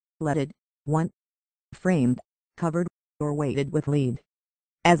Leaded. 1. Framed, covered, or weighted with lead.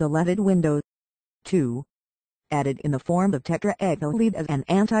 As a leaded window. 2. Added in the form of tetraethyl-lead as an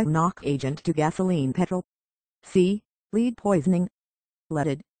anti-knock agent to gasoline petrol. C. Lead poisoning.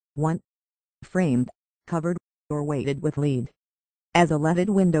 Leaded. 1. Framed, covered, or weighted with lead. As a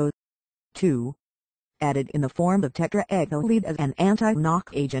leaded window. 2. Added in the form of tetraethyl-lead as an anti-knock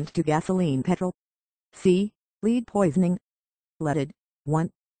agent to gasoline petrol. C. Lead poisoning. Leaded.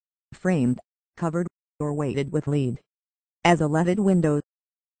 1. Framed, covered, or weighted with lead. As a leaded window.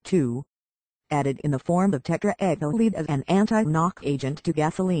 2. Added in the form of tetraethyl-lead as an anti-knock agent to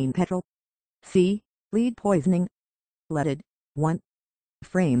gasoline petrol. C. Lead poisoning. Leaded. 1.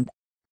 Framed,